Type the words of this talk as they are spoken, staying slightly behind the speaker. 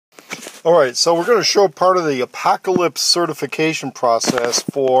Alright, so we're going to show part of the apocalypse certification process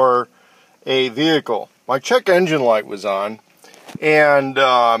for a vehicle. My check engine light was on, and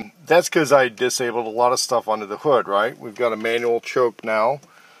that's because I disabled a lot of stuff under the hood, right? We've got a manual choke now,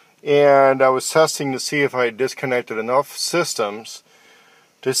 and I was testing to see if I had disconnected enough systems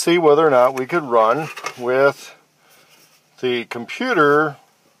to see whether or not we could run with the computer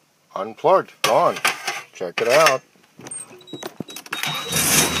unplugged. Gone. Check it out.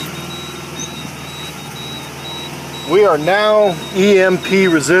 We are now EMP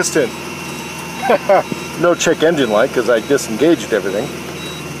resistant. No check engine light because I disengaged everything.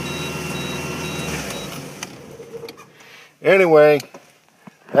 Anyway,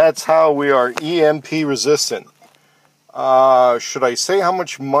 that's how we are EMP resistant. Should I say how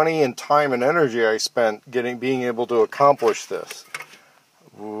much money and time and energy I spent being able to accomplish this?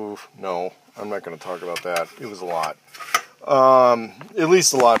 Ooh, no, I'm not going to talk about that. It was a lot. At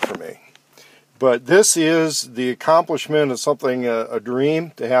least a lot for me. But this is the accomplishment of something, a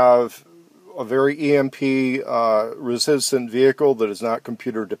dream, to have a very EMP resistant vehicle that is not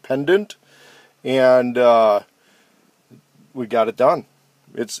computer dependent, and we got it done.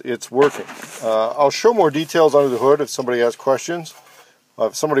 It's working. I'll show more details under the hood if somebody has questions.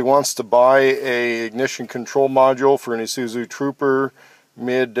 If somebody wants to buy a ignition control module for an Isuzu Trooper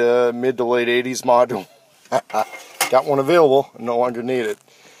mid to late 80s module, got one available. No longer need it.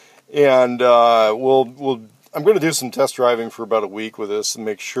 And I'm going to do some test driving for about a week with this and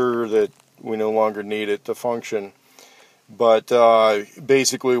make sure that we no longer need it to function. But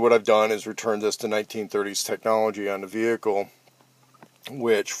basically what I've done is returned this to 1930s technology on the vehicle,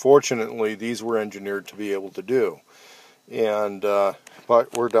 which fortunately these were engineered to be able to do. And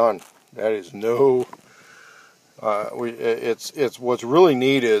but we're done. That is no. It's what's really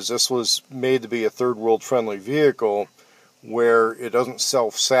neat is this was made to be a third world friendly vehicle, where it doesn't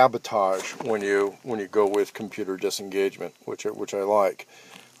self-sabotage when you go with computer disengagement, which I like.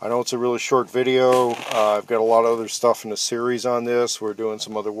 I know it's a really short video. I've got a lot of other stuff in the series on this. We're doing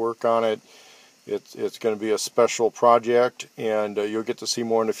some other work on it. It's going to be a special project, and you'll get to see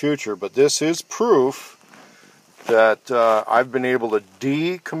more in the future. But this is proof that I've been able to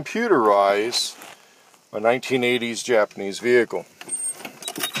decomputerize a 1980s Japanese vehicle.